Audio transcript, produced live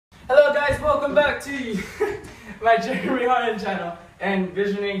welcome back to my Jeremy Harden channel and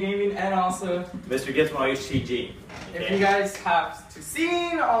Visionary Gaming, and also Mr. Gizmo HTG. If you guys have to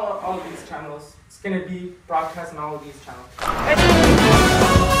see all of these channels, it's gonna be broadcast on all of these channels.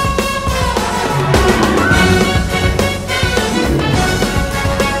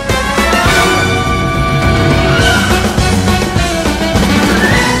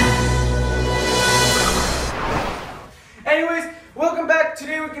 Anyways, welcome back.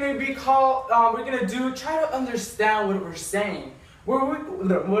 Today we're gonna be try to understand what we're saying. What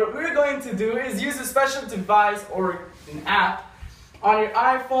we're going to do is use a special device or an app on your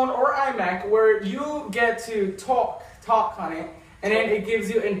iPhone or iMac where you get to talk on it, and then it gives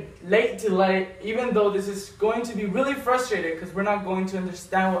you a late delay, even though this is going to be really frustrating because we're not going to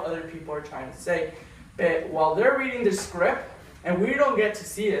understand what other people are trying to say. But while they're reading the script and we don't get to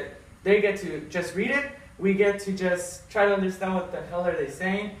see it, they get to just read it. We get to just try to understand what the hell are they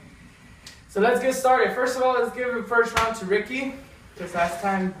saying. So let's get started. First of all, let's give the first round to Ricky, because last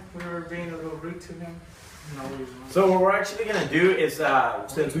time we were being a little rude to him. So what we're actually going to do is,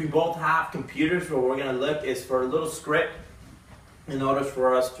 since we both have computers, what we're going to look is for a little script in order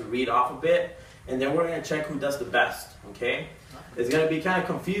for us to read off a bit, and then we're going to check who does the best, okay? It's going to be kind of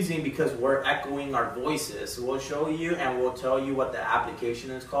confusing because we're echoing our voices. So we'll show you and we'll tell you what the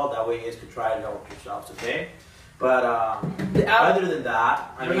application is called. That way you guys can try it out yourselves, okay? But other than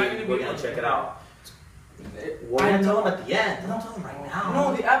that, we're going to check it out. We're going to tell them at the end. Don't tell them right now.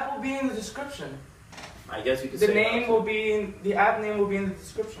 No, the app will be in the description. I guess you could say the name will be in the app name will be in the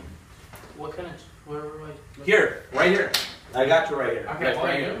description. What kind of? Where? Here, right here. I got you right here. Okay,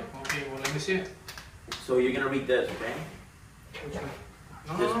 right here. Okay, well let me see it. So you're gonna read this, okay?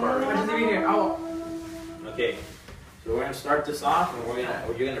 This part right here. Oh. Okay. So we're gonna start this off, and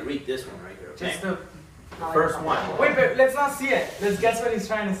you're gonna read this one right here, okay? Just the first one. Wait, but let's not see it. Let's guess what he's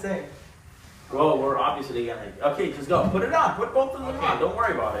trying to say. Well, we're obviously gonna. Okay, just go. Put it on. Put both of them on. Don't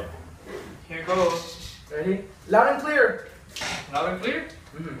worry about it. Here goes. Ready? Loud and clear. Loud and clear?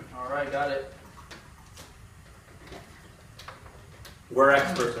 Mm-hmm. All right, got it. We're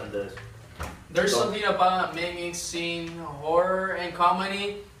experts on this. There's something about mixing horror and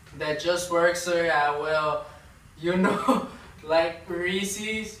comedy that just works so well. You know, like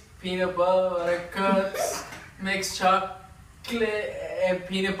Reese's, peanut butter cups, mixed chocolate and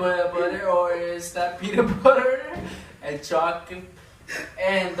peanut butter, or is that peanut butter and chocolate?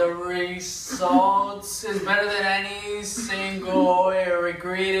 And the results is better than any single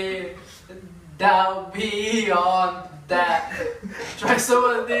ingredient that'll be on that. Try some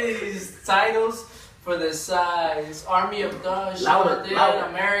of these titles for the size. Army of Dutch,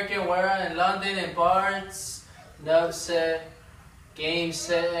 American Wear in London in parts, Nub set, game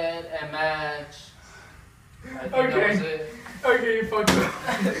set, and match. I think that was it. Okay, you fucked up.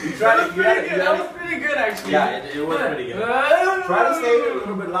 You tried it. That was pretty good, actually. Yeah, it was pretty good. Try to say it a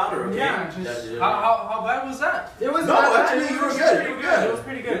little bit louder, okay? Yeah. How bad was that? It was actually, you were good. Pretty good. It was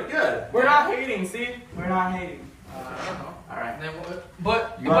pretty good. Good. We're not hating. See, we're not hating. I don't know. All right.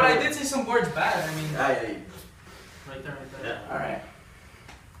 But I did say some words bad. I mean, Yeah. right there. Yeah. All right.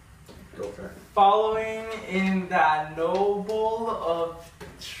 Go for it. Following in that noble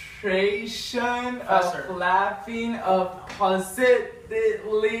illustration Faster. of laughing, of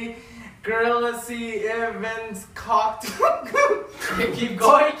positively, girlsy events cocked. Keep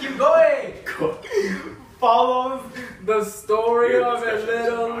going. Follows the story of a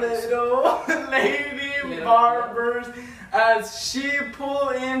little lady barbers as she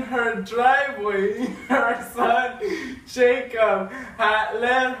pulled in her driveway. Her son Jacob had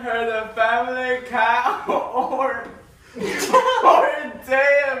led her the family cat or a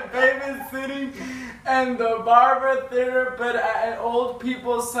day of babysitting and the barber theater, but old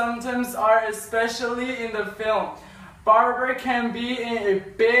people sometimes are, especially in the film. Barber can be a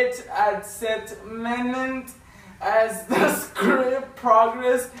bit unsettling as the script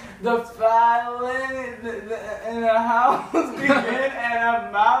progresses. The family in the house begin and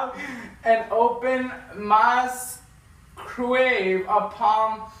about an open mass crave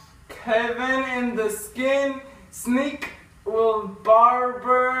upon Kevin in the skin. Sneak, will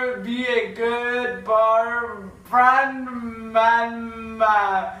Barber be a good grandmama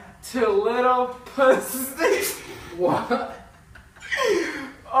to little pussy? What?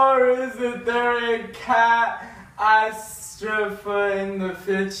 Or is it there a cat astropha in the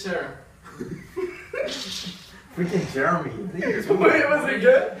future? Freaking Jeremy. Wait, was it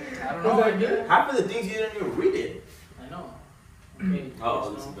good? I don't know. Was that good? Half of the things you didn't even read it. I know. Okay.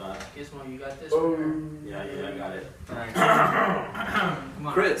 Oh, this is bad. Gizmo, you got this. Yeah, I got it. Alright. Come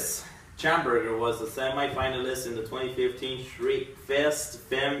on. Chris Chamberger was a semi-finalist in the 2015 Shriek Fest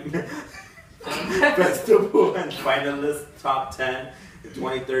Festival and finalist top 10 in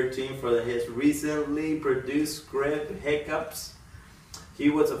 2013 for his recently produced script Hiccups. He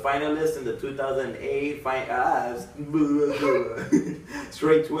was a finalist in the 2008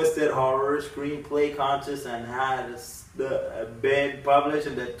 Straight Twisted Horror Screenplay Contest and has been published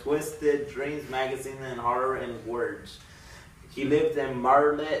in the Twisted Dreams magazine and Horror in Words. He lived in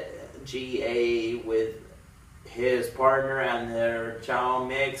Marlet, GA with his partner and their child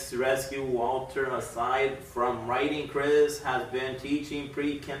mix rescue Walter. Aside from writing, Chris has been teaching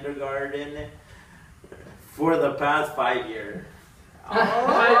pre-kindergarten for the past 5 years. 5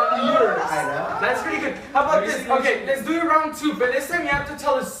 years. I know. That's pretty good. How about this? Okay, let's do round 2, but this time you have to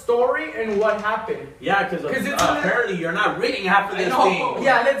tell a story and what happened. Yeah, because apparently you're not reading half of this thing.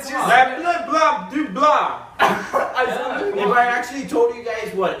 Yeah, let's just... Blah, blah, blah, do blah. If I actually told you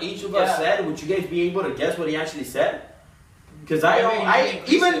guys what each of us said, would you guys be able to guess what he actually said? Because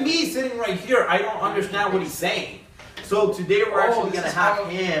even me sitting right here, I don't understand what he's saying. So today we're actually gonna have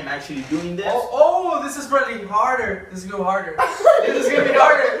him actually doing this. Oh, this is probably harder. This is gonna go harder. This is gonna be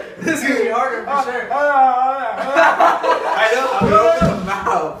harder. This is gonna be harder for sure. I know. I'm gonna open the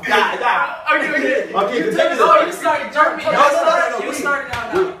mouth. Okay. You start. Jeremy. You start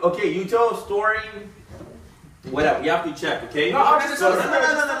now. Okay, you tell a story. Whatever. You have to check. Okay. No. Famous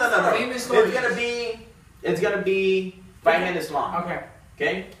story. It's gonna be 5 minutes long. Okay.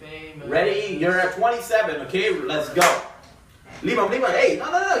 Okay? Famous. Ready? You're at 27, okay? Let's go. Leave him. Hey,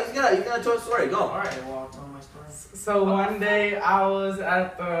 no. He's gonna tell a story. Go. Alright, well, I'll tell my story. So one day I was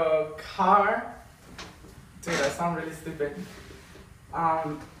at the car. Dude, that sounds really stupid.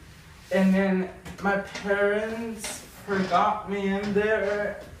 And then my parents forgot me in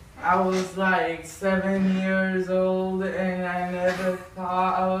there. I was like 7 years old and I never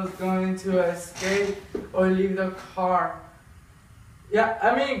thought I was going to escape or leave the car. Yeah,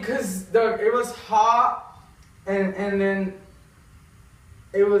 I mean, cause it was hot, and then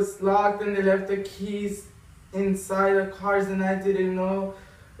it was locked, and they left the keys inside the cars, and I didn't know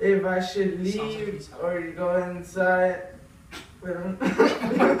if I should leave or go inside.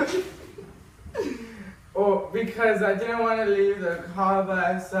 Or because I didn't want to leave the car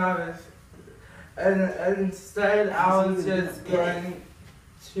by myself, and instead I was just going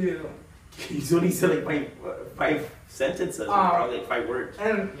to. He's only said like five sentences, probably like 5 words.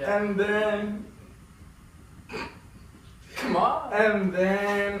 And then. Come on. And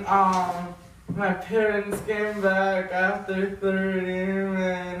then my parents came back after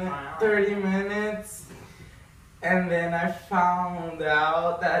 30 minutes, and then I found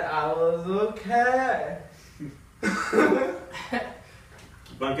out that I was okay.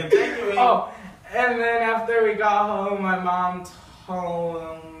 Keep on continuing. Oh, and then after we got home, my mom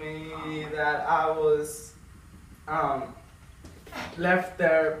told me that I was left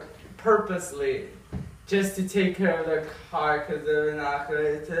there purposely just to take care of the car, because they're not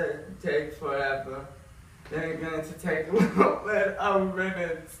going to take forever. They're going to take a little bit of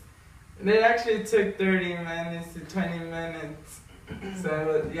minutes. And they actually took 30 minutes to 20 minutes.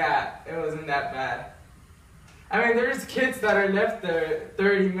 So yeah, it wasn't that bad. I mean, there's kids that are left there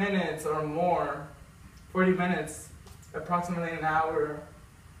 30 minutes or more, 40 minutes, approximately an hour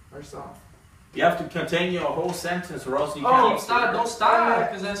or so. You have to continue a whole sentence or else you Don't can't. stop,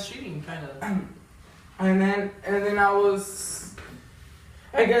 because that's cheating, kind of. And then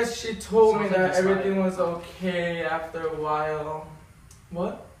I guess she told me that everything was okay after a while.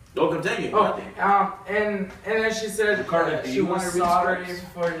 What? Don't continue. Oh, and then she said she was sorry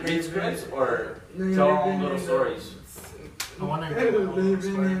for read scripts or living tell in little the- stories. I want to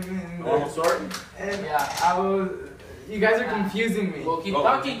living in Normal story? And Yeah. I was. You guys are confusing me. Well, keep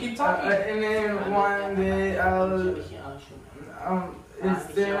talking. And then one day I was.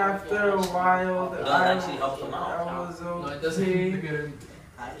 Then after a while, That actually helps them out. I was No, it okay. doesn't.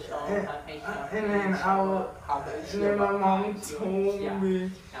 And then my mom told me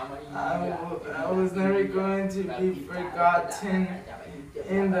I was never going to be forgotten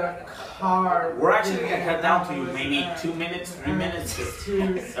in the car. We're actually going to cut down to maybe 2 minutes, 3 minutes.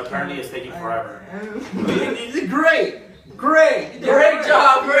 Apparently it's taking forever. You did great! Great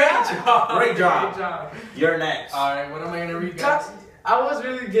job. You're next. Alright, what am I going to read, guys? I was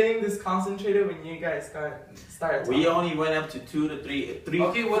really getting this concentrated when you guys started talking. We only went up to 2 to 3,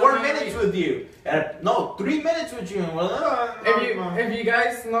 Okay, what 4 am I minutes reading? with you. No, 3 minutes with you. If you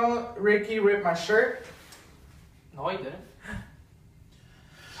guys know Ricky ripped my shirt. No, I didn't.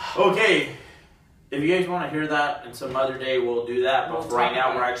 Okay, if you guys want to hear that, and some other day we'll do that. But for right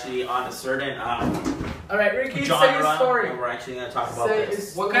now, we're actually on a certain All right, Ricky, say genre, your story. and we're actually going to talk about Say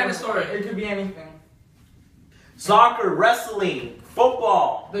this. What kind of story? It could be anything. Soccer, wrestling,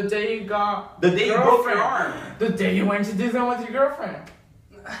 Football. The day you got. The day you broke your girlfriend. arm. The day you went to Disney with your girlfriend.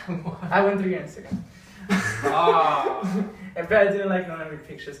 I went through your Instagram. Ah. But I didn't like none of your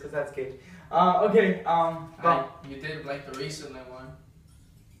pictures because that's gay. Okay. Go. You did like the recent one.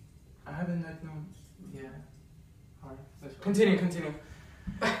 I haven't like no. Yeah. Alright. Continue.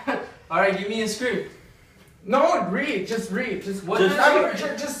 Alright, give me a script. No, read. Just read. What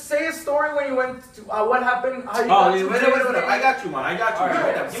Just say a story when you went to what happened. How you Oh, got wait, to wait. Disney. I got you one. I got you.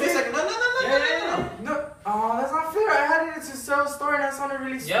 Alright, Wait, give me a second. No. No. Oh, that's not fair. I had it to sell a story and that sounded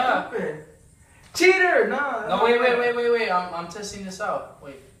really Yeah. stupid. Cheater! No. No, wait. I'm testing this out.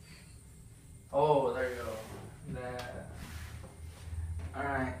 Wait. Oh, there you go.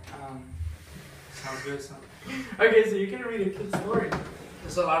 Alright. Sounds good. Okay, so you can read a kid's story.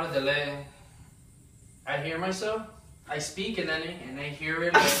 There's a lot of delay. I hear myself. I speak and then I hear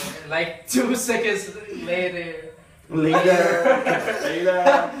it like 2 seconds later.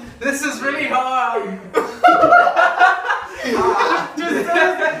 Later. This is really hard. Just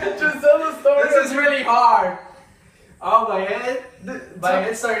tell the story. This is really hard. Oh, my head. My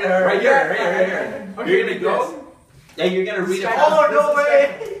head started to hurt. Right here. Okay, You're gonna go. Yeah, you're gonna read it. Oh, no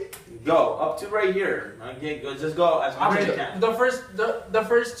way. Go up to right here. Okay, go. Just go as much as you can. The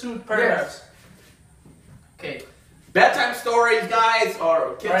first 2 paragraphs. Okay. Bedtime stories, guys,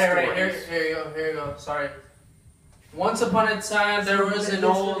 or kids Right. stories. Here you go. Sorry. Once upon a time, there was an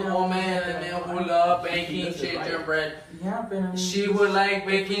old woman who loved baking gingerbread. Yeah, but She would like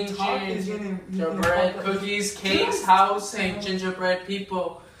baking gingerbread, cookies, cakes, house, and gingerbread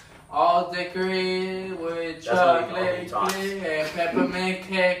people, all decorated with chocolate, and peppermint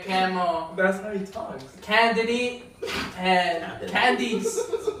caramel, That's how he talks. candy, and candies,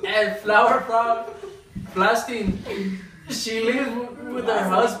 and flour frosting. She lived with her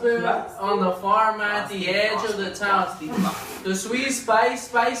husband on the farm at the edge of the town. The sweet,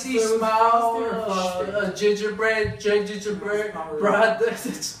 spicy smell of gingerbread brought the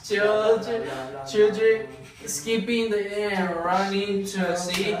children skipping the air and running to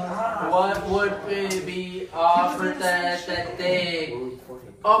see what would be offered that day.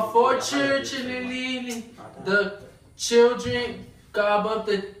 Unfortunately, the children gobbled up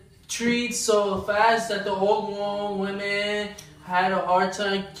the treat so fast that the old woman had a hard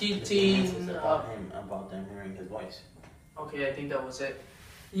time keeping up. About them hearing his voice. Okay, I think that was it.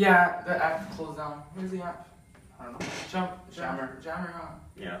 Yeah, the app closed down. Where's the app? I don't know. Jammer, huh?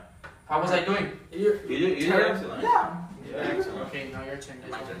 Yeah. How was I doing? You did excellent. Yeah. You did excellent. Okay, now your turn.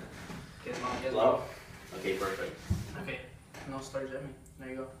 My turn. Get Love. Okay, perfect. Okay, no start jamming. There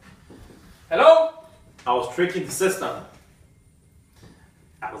you go. Hello? I was tricking the system.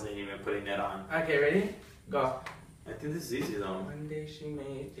 I wasn't even putting that on. Okay, ready? Go. I think this is easy though. One day she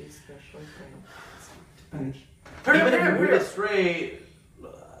made a special thing. Even if you read it straight,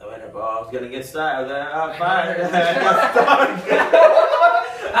 whatever. I was gonna get started. Fine.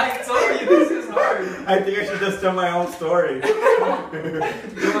 I told you this is hard. I think I should just tell my own story. Tell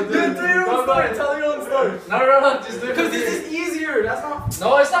your own story. No, just do it. Because this is easier. That's not.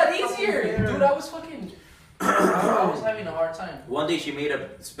 No, it's not easier. Dude, I was fucking. I was having a hard time. One day she made a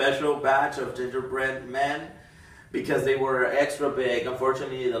special batch of gingerbread men because they were extra big.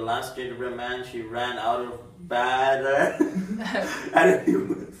 Unfortunately, the last gingerbread man she ran out of batter and he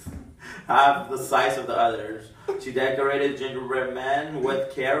was half the size of the others. She decorated gingerbread men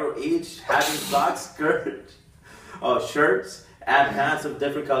with care, each having socks, shirts, and pants of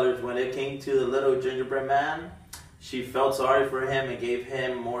different colors. When it came to the little gingerbread man, she felt sorry for him and gave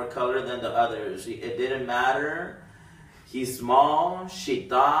him more color than the others. It didn't matter. He's small, she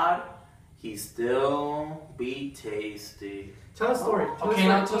thought. He still be tasty. Tell a story. Okay,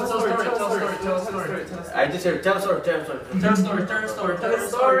 now tell a story. I just heard tell a story. Tell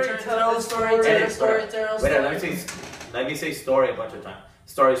a story. Wait, let me say story a bunch of times.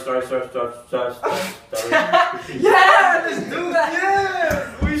 Story. Yeah, let's do that.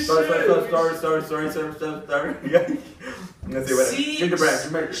 Yes, we Story. should. Let's see what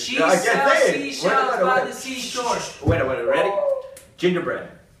gingerbread. She sells seashells by the seashore. Wait, ready? Gingerbread.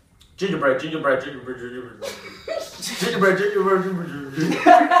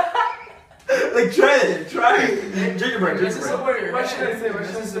 Like try it. Gingerbread. What should I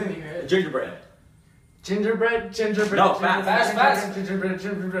say? Gingerbread. Gingerbread. No, fast. Gingerbread.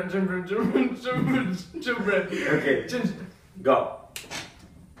 Okay. Go.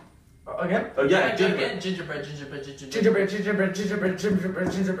 Again? Oh yeah, Gingerbread. Let's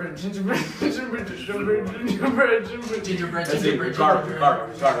see, Ricardo. I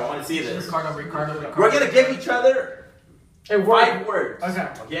want to see this. Ricardo. We're gonna give each other 5 words. Okay.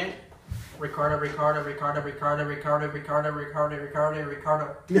 Okay. Ricardo.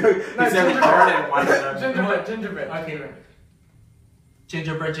 He said No, retarded one of them. Gingerbread. Okay.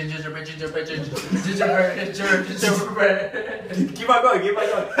 Gingerbread. Keep on going.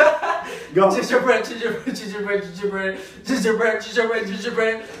 Go. Gingerbread.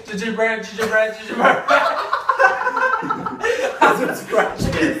 That's scratch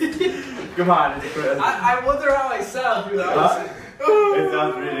it. Come on, it's crazy. I wonder how I sound, dude. It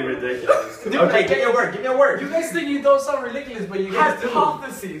sounds really ridiculous. Okay, give me a word. You guys think you don't sound ridiculous, but you guys do.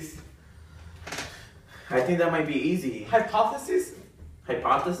 Hypotheses. I think that might be easy. Hypotheses?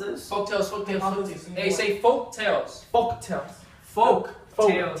 Hypothesis? Folktales. Hey, say folktales. Folktales.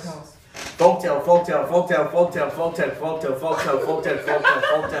 Folktales.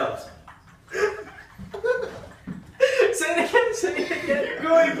 Folktales. Say it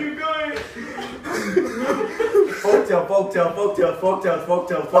again. Keep going.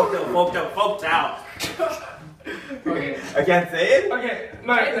 Folktales. Okay. I can't say it? Okay,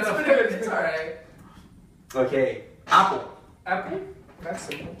 no, it's pretty good. It's alright. Okay. Apple. Apple? That's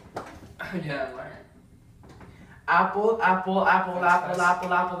simple. Yeah, right. Apple.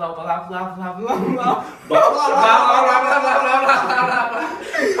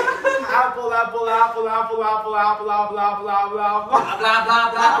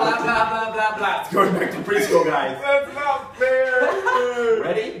 Going back to preschool, guys. That's not fair.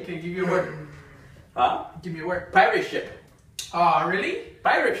 Ready? Okay, give me a word. Huh? Give me a word. Pirate ship. Really?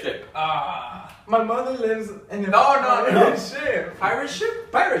 Pirate ship. My mother lives in a No. ship. Pirate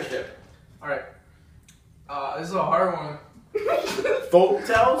ship? Pirate ship. Alright. This is a hard one.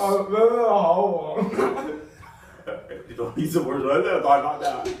 Folktales? Oh, You don't use the words like that.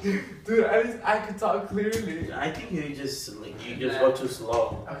 dude, at least I could talk clearly. I think you just go too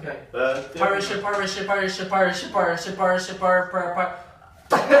slow. Okay. Pirate ship. Party.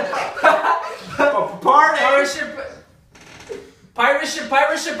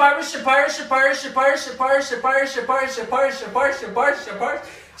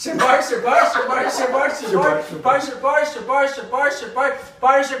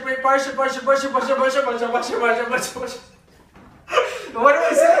 What am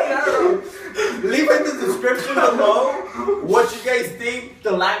I saying? I don't know. Leave in the description below what you guys think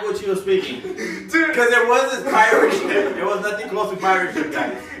the language he was speaking. Dude, Because there was this pirate ship. There was nothing close to pirate ship,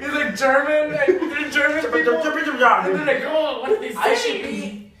 guys. it's like German, and they're German people. And they're like, oh, what are they saying? I should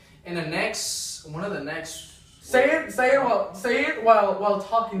be in the next one of the next. Say it while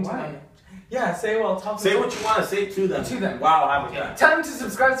talking to Why? them. Yeah, say it while talking. Say to what you want to say to them. To them. Wow, have a guy. Tell them to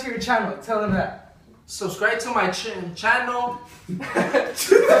subscribe to your channel. Tell them that. Subscribe to my channel.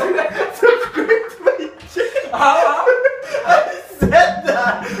 How? I said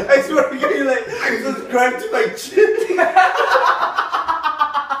that. I swear to God, you're like, subscribe to my channel.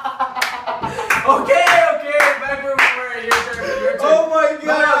 Okay, back where we were. Your turn. Oh my No,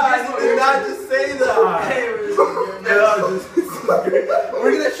 God, I did not just say that.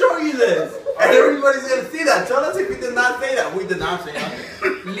 We're gonna show you this, and everybody's gonna see that. Tell us if we did not say that. We did not say that.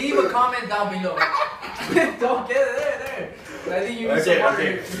 Leave a comment down below. Don't get it there. I think you need some water.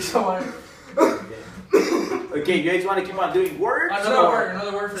 Okay. You need some water. Okay, you guys want to keep on doing words?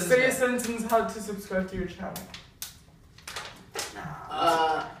 Another word for this. Say a guy. sentence how to subscribe to your channel.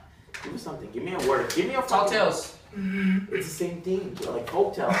 Give me something. Give me a word. Give me a fucking Folktales. It's the same thing. Like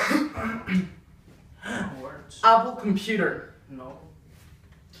folktales. Words. Apple computer. No.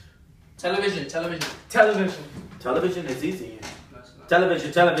 Television. Television. Television is easy. That's not.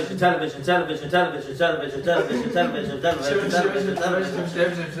 Television.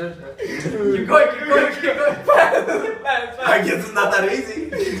 Keep going. I guess it's not that easy.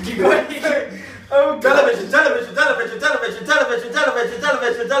 Keep going. Oh, Television.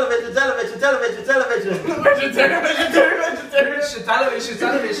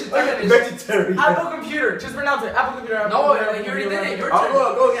 Vegetarian. Apple computer. Just pronounce it. Apple computer. No, you already did it. Your I'll turn.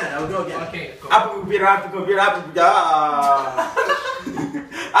 go again. Okay, go. Apple computer. Apple computer. Apple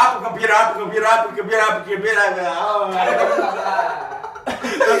computer.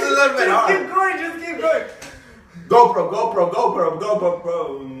 That's a little bit hard. Just keep going.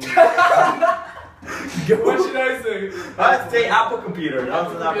 GoPro. What should I say? I'd say Apple computer. That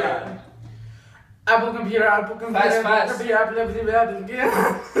was not bad. Apple computer. Fast.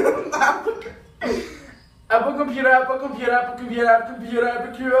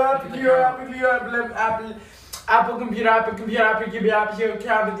 Apple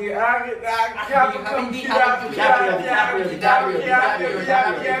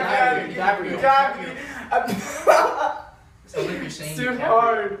computer. Sounds like you're saying It's too DiCaprio.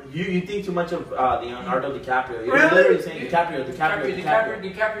 hard. You think too much of Leonardo DiCaprio. You're Really? literally saying DiCaprio.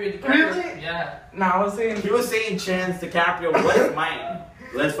 DiCaprio. Really? Yeah. Nah, I was saying. He was saying Chance DiCaprio. What is mine?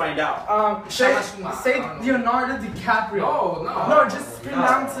 Let's find out. Say I don't know. Leonardo DiCaprio. No. No, just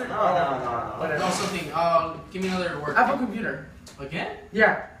pronounce it. No. Whatever. No, something. Give me another word. Apple computer. Again?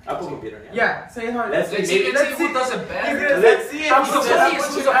 Yeah. Apple computer. Yeah. Say it hard. Let's see. Let's see who does it better. Let's see if Apple he chin,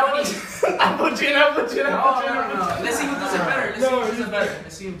 does apple it. chin, apple chin, apple chin, apple chin. No. Let's see who does it better.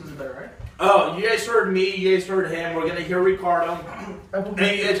 Let's see who does it better, right? Oh, you guys heard me. You guys heard him. We're gonna hear Ricardo, Apple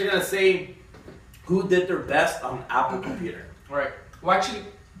and you guys are gonna say who did their best on Apple computer. Right. Well, actually,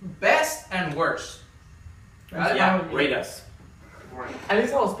 best and worst. Right? Yeah, rate us. At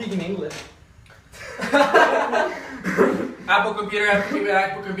least I was speaking English. Apple computer, Apple computer,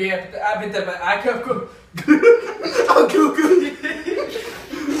 Apple computer, Apple computer, Apple computer,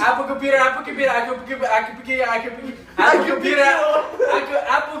 Apple computer, Apple computer, Apple computer, Apple computer, Apple computer, Apple computer, Apple computer,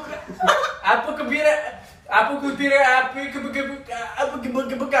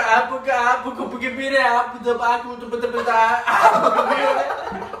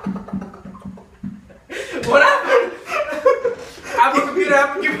 what happened? Apple computer,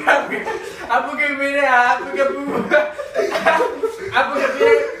 Apple computer, Apple computer, Apple computer,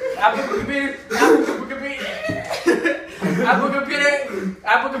 Apple computer, Apple computer,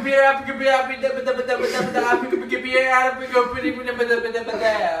 Apple computer, Apple computer, Apple computer,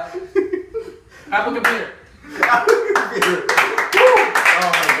 Apple computer, Apple computer.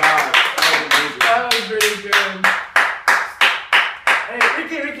 Oh my god. That was really good.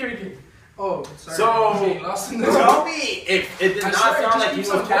 Hey, Ricky. Oh, sorry. So, I'm getting lost in the tell me if it did I not swear, sound just like he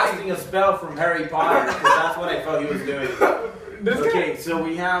keep was some casting a spell from Harry Potter, because that's what I felt he was doing. Okay, so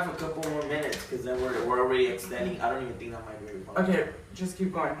we have a couple more minutes, because then we're already extending. I don't even think that might be Harry Potter. Okay, just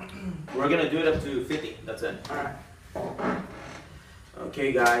keep going. We're gonna do it up to 50. That's it. Alright.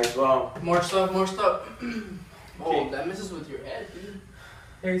 Okay, guys. Well, More stuff. Okay. Oh, that messes with your head, dude.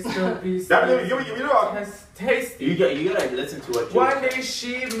 Tasty. you gotta listen to it. One day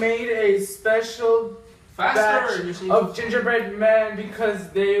she made a special Faster. batch of gingerbread men because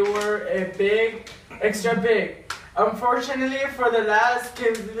they were extra big. Unfortunately, for the last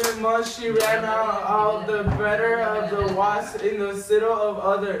months, she ran out of the better of the wasp in the citadel of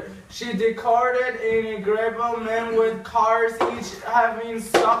other. She decorated an incredible men with cars, each having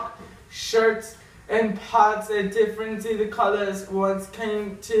sock shirts and pots at different colors. Once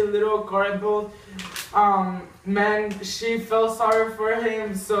came to little garbled man, she felt sorry for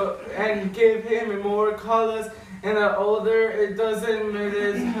him and gave him more colors. And the older it doesn't make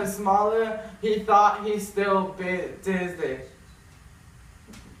it smaller, he thought he still bit Disney.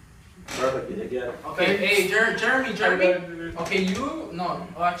 Perfect. You did get it. Okay, hey, Jeremy. Okay,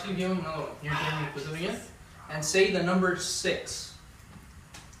 actually give him another one. You're Jeremy, put it again. And say the number 6.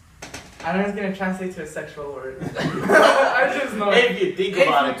 I know it's gonna translate to a sexual word. I just know. If you think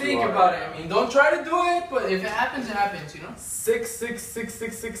about it. If you think about it, I mean, don't try to do it, but if it happens, it happens, you know. 6 6 6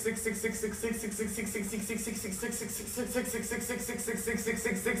 6 6 6 6 6 6 6 6 6 6 6 6 6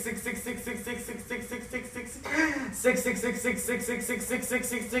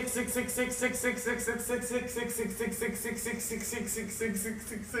 6 6 6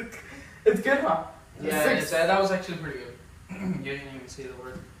 6 6 It's good, huh? Yeah, that was actually pretty good. You didn't even say the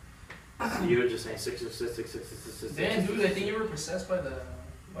word. You were just saying 6 6 6 6 6 6 6. Damn, dude, I think you were possessed by the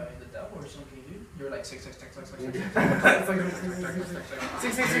devil or something, dude. You were like 6 6 6 6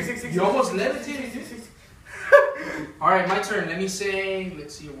 6 6 6. You almost levitated, dude. All right, my turn. Let's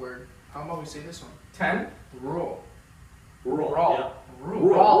see a word. How about we say this one? 10. Rule. Rule.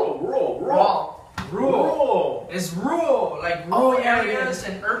 It's rural, like rural areas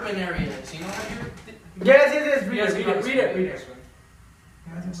and urban areas. You know, Yes. Read it.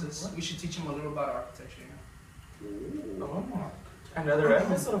 We should teach him a little about architecture. Another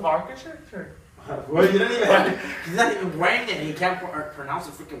episode of architecture. Well, he's not even wearing it and he can't pronounce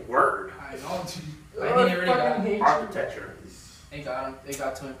the freaking word. I know, dude. I think he already got it. Architecture. They got him. They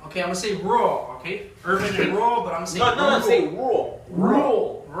got to him. Okay, I'm gonna say rural. Okay, urban and rural, but I'm gonna say No, say rural.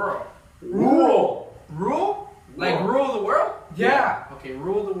 Rule? Like rule the world? Yeah. Okay,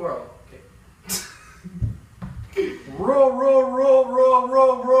 rule the world. Okay.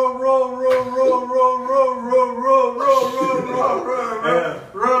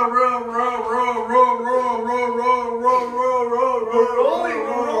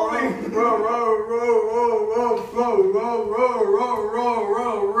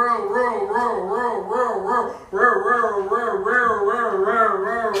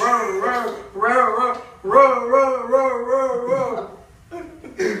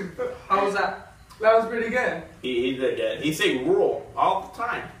 How was that? That was pretty good. He did good. He say rural all the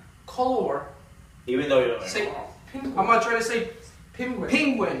time. Color. Even though you're like, Say, oh. I'm gonna try to say Penguin.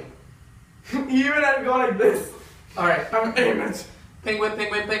 penguin. You even had to go like this. Alright. I'm aiming. Penguin.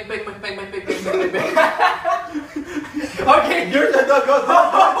 Okay. You're the go.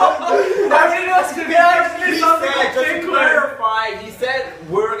 Everybody else could be actually He something said, like just to penguin. clarify, he said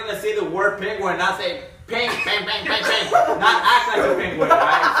we're gonna say the word penguin, not say ping. Not act like a penguin,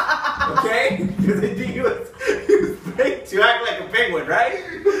 right? Okay? Because I think he was fake to act like a penguin, right?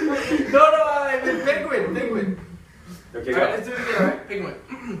 No, I mean penguin. Okay, Alright, go. let's do it again, alright? Penguin.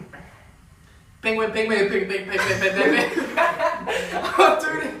 Penguin. I'm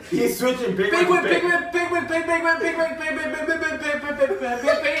doing it. He's switching penguin. Penguin.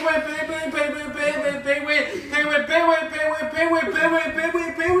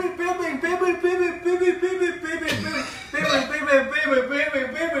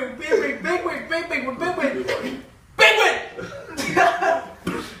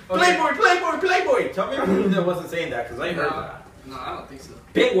 Playboy. Tell me who that wasn't saying that, because I heard that. No, I don't think so.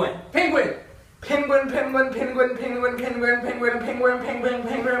 Penguin. Penguin.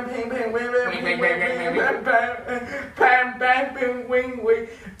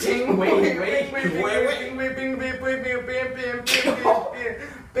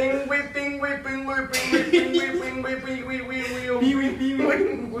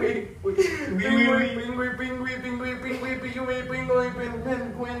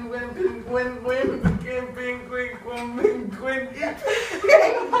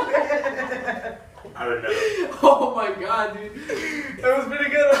 I don't know. Oh my god, dude. It was pretty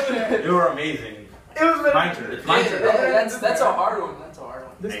good, wasn't it? You were amazing. It was pretty My turn. It's my turn. That's a hard one.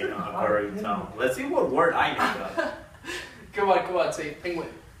 I know, I've already tell. Let's see what word I make up. Come on, say penguin.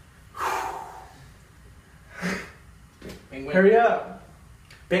 Penguin. Hurry up.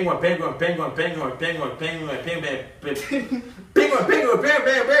 Penguin.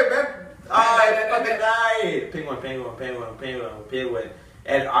 I fucking died. Penguin.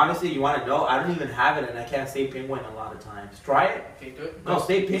 And honestly, you want to know? I don't even have it, and I can't say penguin a lot of times. Try it. Okay, do it. No,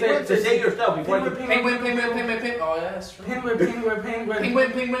 say penguin. Say it yourself before you. Penguin. Oh yeah, that's true. Penguin. Penguin. I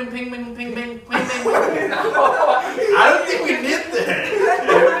don't think we did that.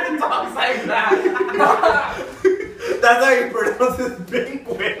 Everybody talks like that. That's how you pronounce it,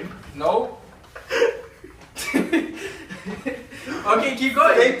 penguin. No. Okay, keep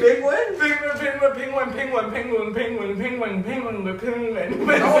going. Say penguin. Penguin.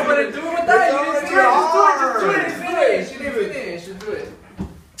 No, but do it with that. You didn't finish. Just do it.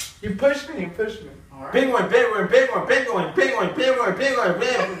 You pushed me. Alright. Penguin.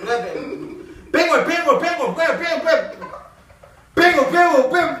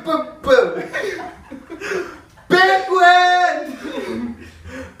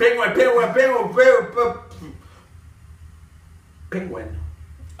 Penguin.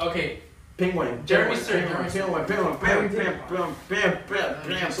 Okay. Penguin. Jeremy Sir. An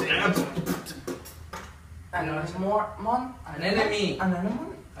enemy. An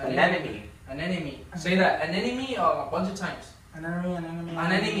enemy. An enemy. Say that. An enemy a bunch of times. An enemy. An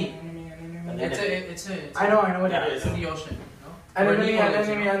enemy. It's a. I know what Yeah, it It's is. in the ocean. No? An Or in enemy, the an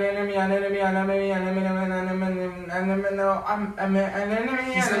ocean, enemy, no? an enemy, an enemy, an enemy, an enemy, an enemy, an enemy, no, I'm an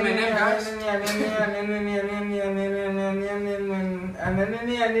enemy, He's an an enemy, enemy, guys. an enemy, an enemy, an enemy, an enemy, an enemy, an enemy, an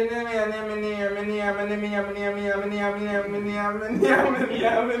enemy, an enemy, an enemy, an enemy, an enemy, an enemy,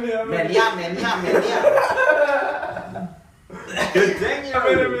 Good thing you I'm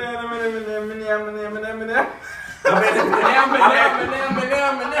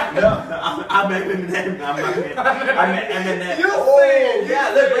Eminem. You Oh, say it, you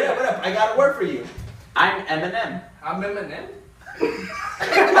yeah, say look, it. wait up. I got a word for you. I'm Eminem. I'm Eminem.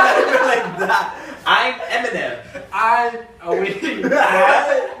 Like that. I'm Eminem.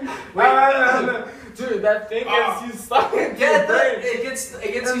 Wait. Dude, that thing gets you stuck in Yeah, your brain. it gets you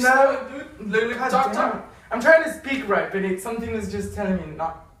And stuck, dude. Literally, God talk. damn. I'm trying to speak right, but something is just telling me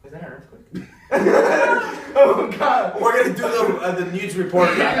not. Is that an earthquake? Oh God. We're gonna do the news report.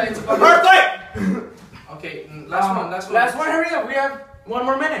 Yeah, it's about- Earthquake! Okay, last one. Last one, hurry up. We have 1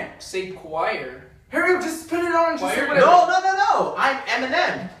 more minute. Say choir. Hurry up, just put it on. Just say Choir? whatever. No. I'm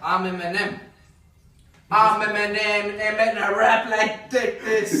Eminem. I'm Eminem. I'm Eminem, and I rap like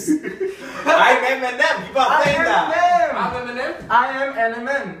this. I'm Eminem. Keep on saying that. I'm Eminem. I am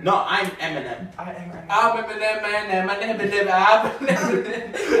Eminem. No, I'm Eminem. I am Eminem. I'm Eminem, man.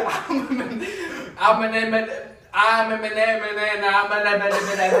 I'm Eminem.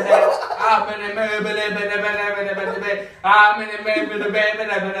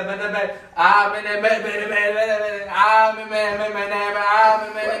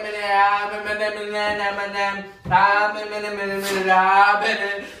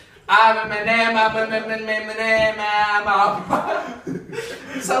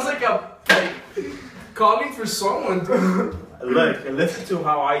 Sounds like a calling for someone. Look, listen to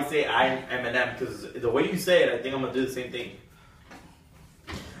how I say I'm Eminem, because the way you say it, I think I'm gonna do the same thing.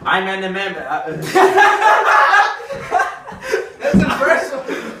 I'm Eminem. That's the first one.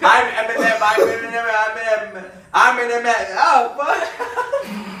 I'm Eminem. I'm Eminem. Oh fuck.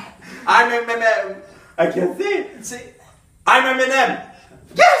 I'm Eminem. I can't say it. See? I'm Eminem.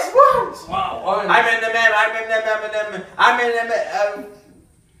 Yes, words. Wow. I'm Eminem. I'm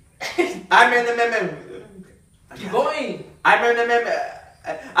Eminem. Keep going. I'm Eminem.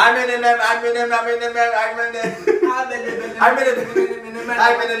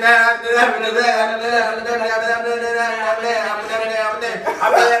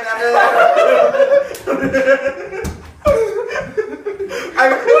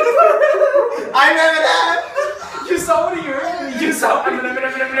 You saw what he heard? You saw what he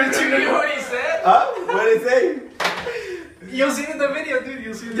heard? You knew what he said? Huh? What did he say? You'll see it in the video, dude.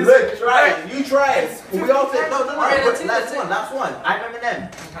 You'll see it. Look, try it. You try it. We all say no. Alright, that's it, that's it. Last one. I'm Eminem.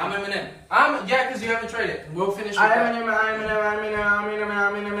 I'm Eminem. Yeah, because you haven't tried it. We'll finish with I that.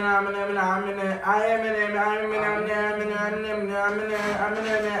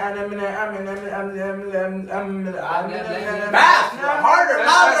 Fast, harder,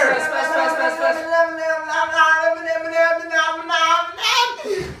 louder.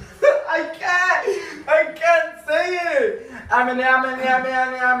 I can't say it.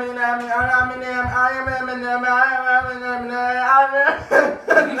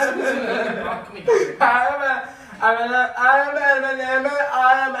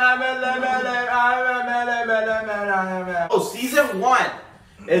 Oh, season 1.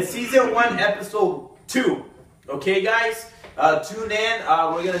 It's season 1, episode 2. Okay, guys? Tune in.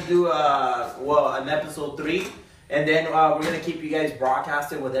 We're gonna do an episode 3. And then we're going to keep you guys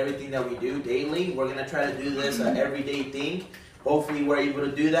broadcasted with everything that we do daily. We're going to try to do this everyday thing. Hopefully we're able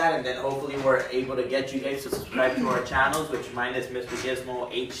to do that. And then hopefully we're able to get you guys to subscribe to our channels, which mine is Mr.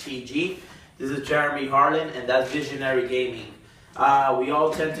 Gizmo HCG. This is Jeremy Harlan, and that's Visionary Gaming. We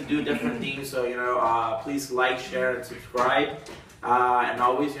all tend to do different things. So, please like, share, and subscribe. And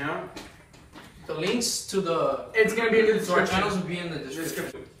always, The links to the It's gonna be in the our description. channels will be in the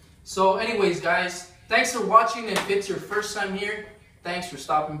description. So anyways, guys, thanks for watching. If it's your first time here, thanks for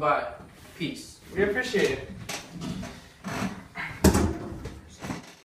stopping by. Peace. We appreciate it.